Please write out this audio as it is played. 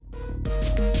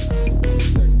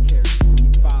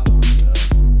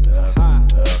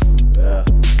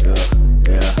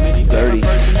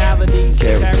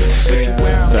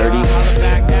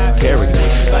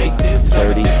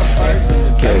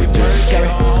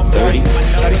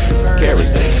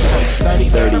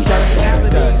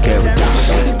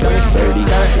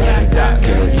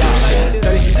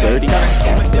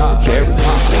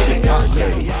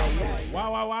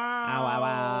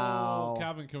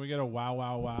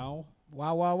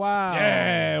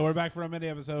For a mini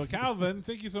episode. Calvin,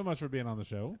 thank you so much for being on the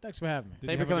show. Thanks for having me.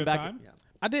 Did you have a good time? Yeah.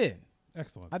 I did.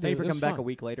 Excellent. Thank you for coming back a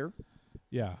week later.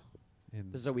 Yeah.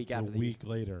 And this is a week after. A week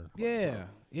later.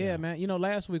 Yeah, man. You know,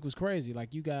 last week was crazy.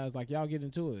 Like, you guys, like, y'all get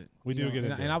into it. We do get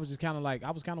into it. And I was just kind of like,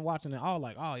 I was kind of watching it all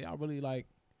like, oh, y'all really, like,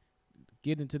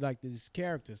 get into, like, these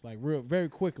characters, like, very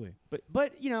quickly.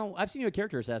 But you know, I've seen you at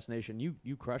Character Assassination.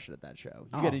 You crush it at that show.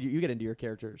 You get into your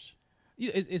characters.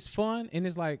 It's fun, and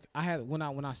it's like when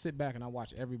I sit back and I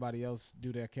watch everybody else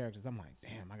do their characters, I'm like,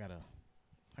 damn, I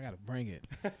gotta bring it.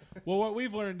 Well, what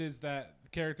we've learned is that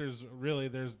characters really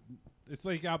it's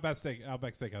like Outback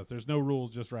Steakhouse. There's no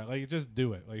rules, just right. Like, just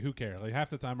do it. Like, who cares? Like,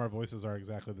 half the time our voices are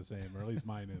exactly the same, or at least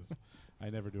mine is. I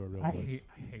never do a real voice.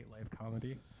 I hate live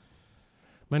comedy.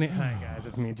 Hi guys,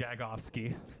 it's me,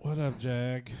 Jagovsky. What up,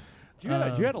 Jag? Do you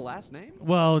have a last name?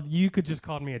 Well, you could just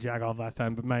call me a Jagoff last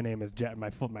time, but my name is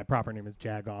my proper name is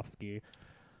Jagovsky.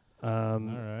 All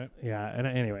right. Yeah, and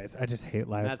anyways, I just hate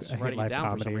live. That's I hate writing live it down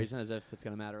comedy for some reason, as if it's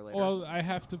going to matter later. Well, I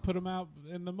have to put them out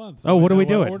in the month. So what are we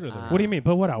doing? What do you mean?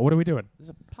 Put what out? What are we doing? This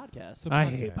is a podcast. I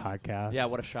hate podcasts. Yeah,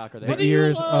 what a shocker! The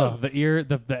ears.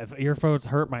 The earphones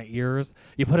hurt my ears.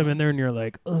 You put them in there, and you're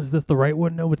like, "Oh, is this the right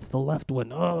one? No, it's the left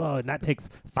one." Oh, and that takes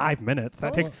 5 minutes.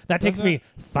 That takes me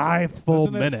 5 full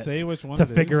minutes to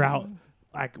figure out.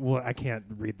 I can't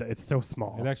read that. It's so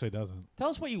small. It actually doesn't. Tell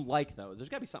us what you like, though. There's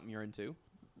got to be something you're into.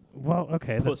 Well,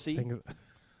 okay. Pussy.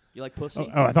 You like pussy?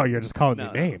 Oh, I thought you were just calling me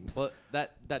names. Well,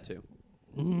 that too.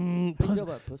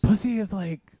 Pussy is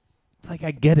like, it's like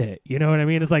I get it. You know what I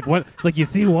mean? It's like what? It's like you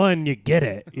see one, you get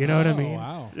it. You know what I mean?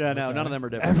 Wow. Yeah, no, none of them are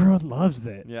different. Everyone loves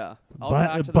it. Yeah.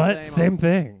 But same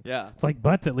thing. Yeah. It's like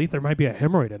butts. At least there might be a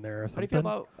hemorrhoid in there or something. How do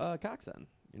you feel about cocks then?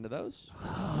 Into those?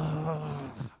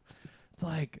 It's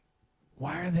like,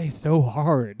 why are they so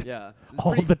hard? Yeah.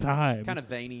 All the time. Kind of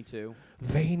veiny too.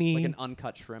 Veiny. Like an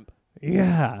uncut shrimp.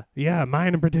 Yeah.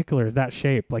 Mine in particular is that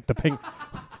shape, like the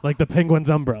like the penguin's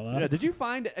umbrella. Yeah. Did you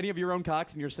find any of your own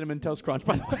cocks in your Cinnamon Toast Crunch,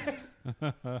 by the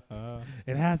way?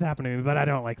 It has happened to me, but I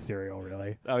don't like cereal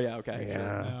really. Oh yeah. Okay.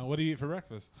 Yeah. Sure. What do you eat for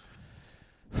breakfast?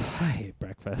 I hate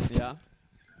breakfast. Yeah.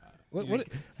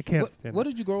 I can't stand it. What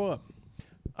did you grow up?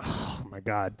 Oh my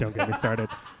God! Don't get me started.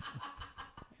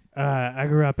 I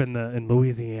grew up in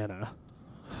Louisiana.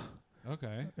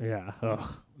 Okay. Yeah. Ugh.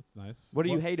 That's nice. What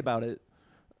do you hate about it?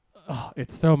 Oh,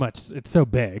 it's so much. It's so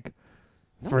big.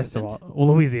 No, First of all,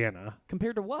 Louisiana.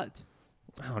 Compared to what?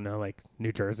 I don't know, like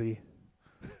New Jersey.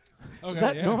 Okay. Is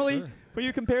that normally sure. what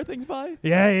you compare things by?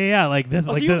 Yeah. Like this.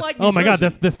 Oh, like so you this. like Oh New my God!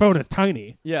 Jersey? This phone is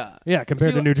tiny. Yeah. Yeah,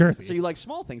 compared to New Jersey. So you like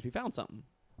small things. We found something.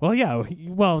 Well, yeah.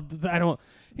 Well, I don't.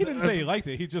 He didn't say he liked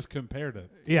it. He just compared it.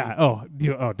 Yeah.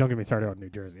 Don't get me started on New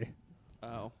Jersey.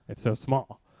 Oh. It's so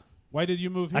small. Why did you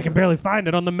move here? I can barely find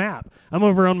it on the map. I'm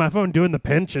over on my phone doing the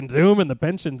pinch and zoom and the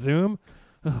pinch and zoom.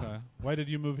 Okay. Why did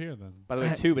you move here then? By the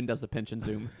way, Tubin does the pinch and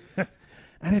zoom.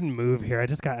 I didn't move here.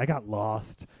 I got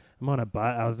lost. I'm on a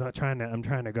bus. I'm trying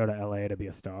to go to LA to be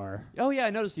a star. Oh yeah,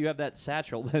 I noticed you have that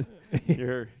satchel that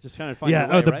you're just trying to find. Yeah.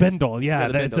 Your way, the right? bindle. Yeah.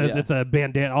 the bindle, It's a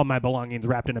bandana. All my belongings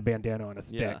wrapped in a bandana on a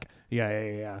stick.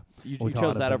 Yeah. You We call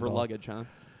chose it a that over bindle. luggage, huh?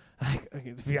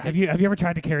 Have you ever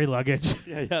tried to carry luggage?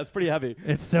 Yeah, it's pretty heavy.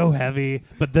 It's so heavy,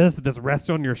 but this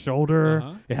rests on your shoulder.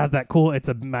 Uh-huh. It has that cool.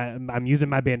 I'm using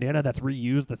my bandana that's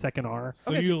reused, the second R.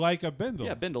 So you like a bindle?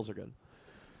 Yeah, bindles are good.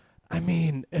 I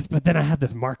mean, but then I have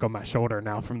this mark on my shoulder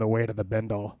now from the weight of the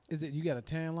bindle. Is it you got a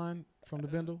tan line from the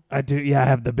bindle? I do. Yeah, I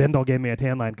have the bindle gave me a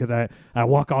tan line because I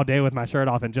walk all day with my shirt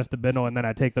off and just the bindle, and then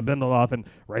I take the bindle off, and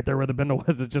right there where the bindle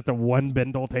was, it's just a one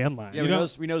bindle tan line. Yeah,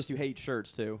 we noticed you hate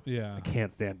shirts too. Yeah. I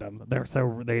can't stand them.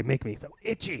 They make me so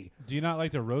itchy. Do you not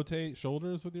like to rotate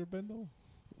shoulders with your bindle?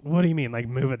 What do you mean? Like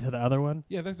move it to the other one?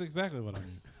 Yeah, that's exactly what I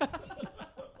mean.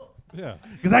 Yeah.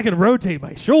 Because I can rotate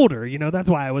my shoulder. That's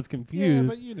why I was Yeah, confused.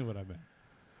 but you knew what I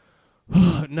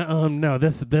meant. No.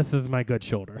 This is my good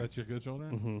shoulder. That's your good shoulder?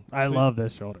 Mm-hmm. I love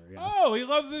this shoulder. Yeah. Oh, he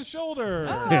loves his shoulder.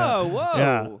 Oh, Yeah. whoa.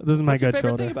 Yeah, this is my What's your good favorite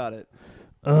shoulder. thing about it?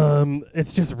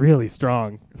 It's just really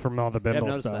strong from all the I've Bindle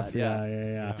noticed stuff. that,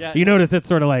 yeah. Yeah. You notice it's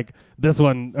sort of like this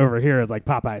one over here is like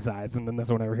Popeye size, and then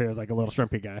this one over here is like a little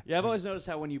shrimpy guy. Yeah, I've always noticed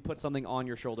how when you put something on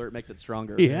your shoulder, it makes it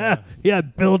stronger. Yeah,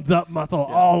 it builds up muscle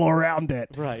all around it.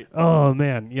 Right. Oh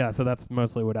man, yeah. So that's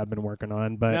mostly what I've been working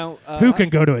on. But Now, who can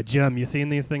go to a gym? You seen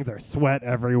these things? There's sweat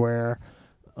everywhere.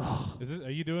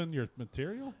 Are you doing your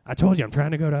material? I told you I'm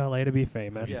trying to go to LA to be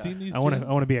famous. Have you seen these? I want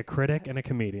gyms? to be a critic and a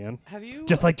comedian, Have you?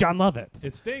 just like John Lovitz.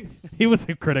 It stinks. He was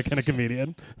a critic and a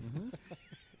comedian.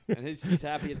 And he's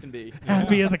happy as can be.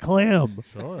 Happy as a clam.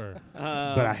 Sure.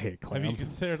 But I hate Have you clams.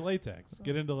 considered latex?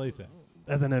 Get into latex.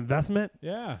 As an investment,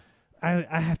 Yeah.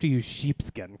 I have to use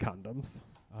sheepskin condoms.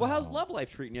 Well, how's love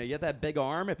life treating you? You have that big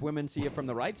arm. If women see it from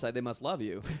the right side, they must love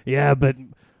you. Yeah, but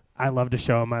I love to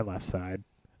show them my left side.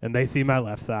 And they see my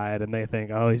left side, and they think,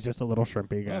 oh, he's just a little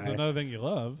shrimpy guy. Well, that's another thing you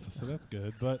love, so that's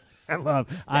good. But I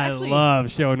Actually-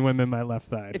 love showing women my left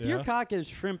side. If your cock is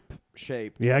shrimp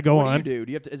shaped, Yeah, go what on. do you do?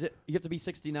 Do you have to? You have to be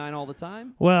 69 all the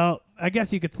time? Well, I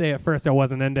guess you could say at first I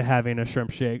wasn't into having a shrimp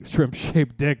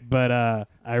shaped dick, but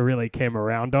I really came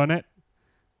around on it.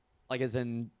 Like as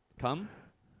in cum?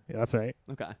 Yeah, that's right.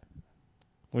 Okay.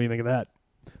 What do you think of that?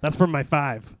 That's from my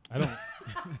 5.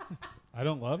 I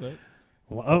don't love it.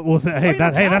 Well, hey,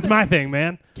 that's Calvin- my thing,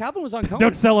 man. Calvin was on Conan.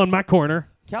 Don't sell on my corner.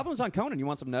 Calvin was on Conan. You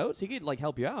want some notes? He could like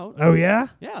help you out. Oh yeah.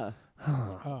 Yeah.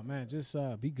 Oh man, just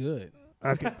be good.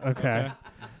 Okay.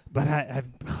 But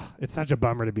it's such a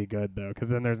bummer to be good though, because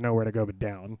then there's nowhere to go but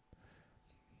down.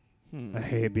 I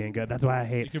hate being good. That's why I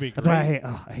hate. You could be That's why I great.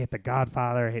 hate. I hate The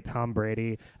Godfather. I hate Tom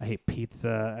Brady. I hate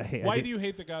pizza. Why do you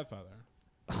hate The Godfather?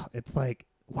 It's like,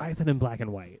 why is it in black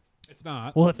and white? It's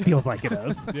not. Well, it feels like it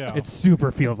is. Yeah. It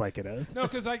super feels like it is. No,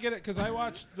 because I get it. Because I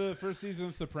watched the first season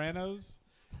of Sopranos,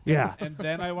 Yeah. and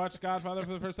then I watched Godfather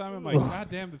for the first time. I'm like, God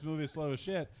damn, this movie is slow as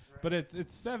shit. But it's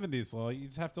 70s slow. You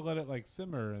just have to let it like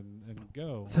simmer and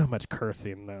go. So much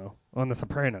cursing though on The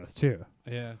Sopranos too.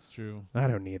 Yeah, it's true. I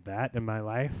don't need that in my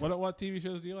life. What TV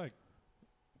shows do you like?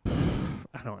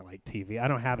 I don't like TV. I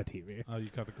don't have a TV. Oh, you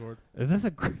cut the cord. Is this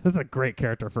this is a great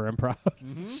character for improv?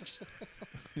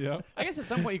 Yep. I guess at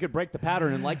some point you could break the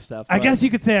pattern and like stuff. I but- guess you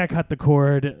could say I cut the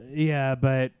cord. Yeah,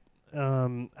 but I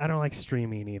don't like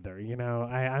streaming either. You know,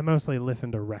 I mostly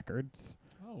listen to records.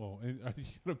 Oh, well, and are you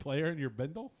got a player in your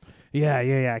bindle? Yeah.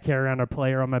 I carry around a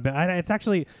player on my bed. It's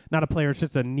actually not a player. It's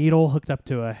just a needle hooked up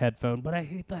to a headphone. But I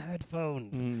hate the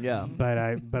headphones. Yeah. But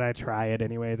I try it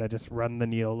anyways. I just run the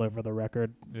needle over the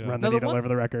record. Yeah. Run Now, the the needle one- over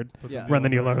the record. Yeah. Run the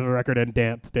needle over the record and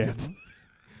dance.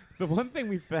 The one thing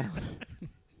we found.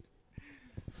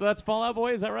 So that's Fallout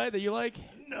Boy, is that right? That you like?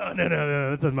 No.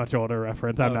 That's a much older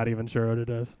reference. I'm not even sure what it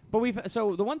is. But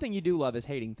so the one thing you do love is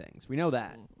hating things. We know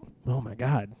that. Oh my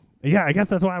God. Yeah, I guess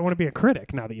that's why I want to be a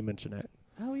critic. Now that you mention it.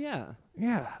 Oh yeah.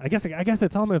 Yeah, I guess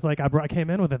it's almost like I came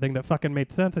in with a thing that fucking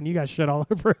made sense, and you guys shit all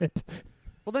over it.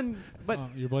 Well then, but Oh,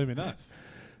 you're blaming us.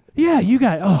 Yeah, you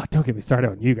guys. Oh, don't get me started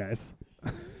on you guys.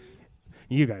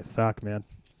 You guys suck, man.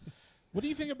 What do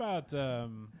you think about? I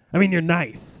mean, you're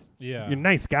nice. Yeah. You're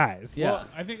nice guys. Yeah. Well,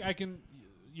 I think I can.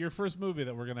 Your first movie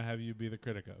that we're gonna have you be the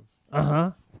critic of. Uh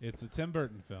huh. It's a Tim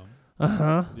Burton film. Uh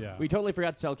huh. Yeah. we totally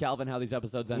forgot to tell Calvin how these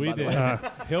episodes end. We by the did. way.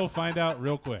 He'll find out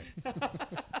real quick.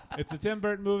 It's a Tim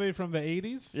Burton movie from the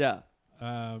 80s. Yeah.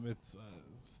 It's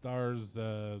stars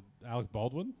Alec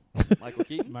Baldwin, Michael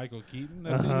Keaton. Michael Keaton.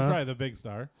 He's probably the big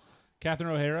star.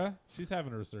 Catherine O'Hara. She's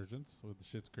having a resurgence with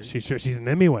Schitt's Creek. She's an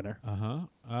Emmy winner.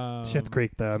 Schitt's Schitt's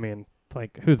Creek, though. I mean, it's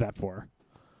like, who's that for?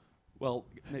 Well,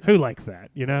 Who likes that?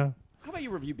 You know? how about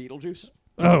you review Beetlejuice?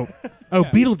 Oh, Yeah.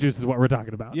 Beetlejuice is what we're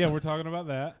talking about. Yeah, we're talking about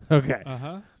that. Okay. Will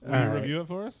All you right. review it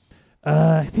for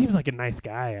us? Seems like a nice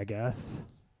guy, I guess.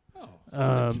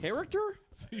 Oh, Character?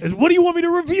 What do you want me to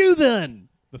review then?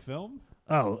 the film?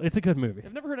 Oh, it's a good movie.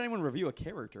 I've never heard anyone review a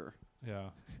character. Yeah.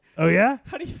 Oh yeah?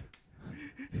 How do you?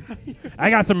 I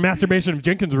got some masturbation of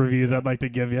Jenkins reviews I'd like to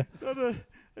give you. I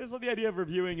just love the idea of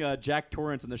reviewing Jack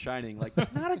Torrance in The Shining. Like,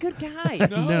 not a good guy.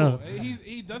 No,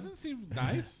 he doesn't seem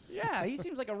nice. Yeah, he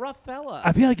seems like a rough fella.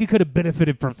 I feel like he could have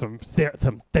benefited from some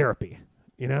therapy,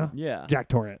 you know? Yeah. Jack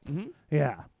Torrance. Mhm.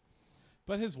 Yeah.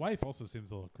 But his wife also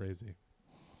seems a little crazy.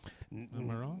 Am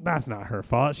I wrong? That's not her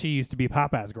fault. She used to be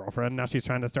Popeye's girlfriend. Now she's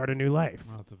trying to start a new life.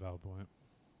 Oh, that's a valid point.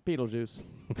 Beetlejuice.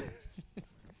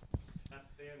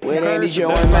 With Andy,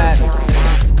 Joe, and Matt.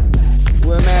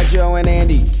 With Matt, Joe, and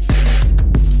Andy.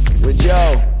 With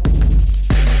Joe.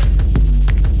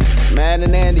 Matt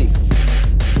and Andy.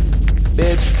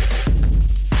 Bitch.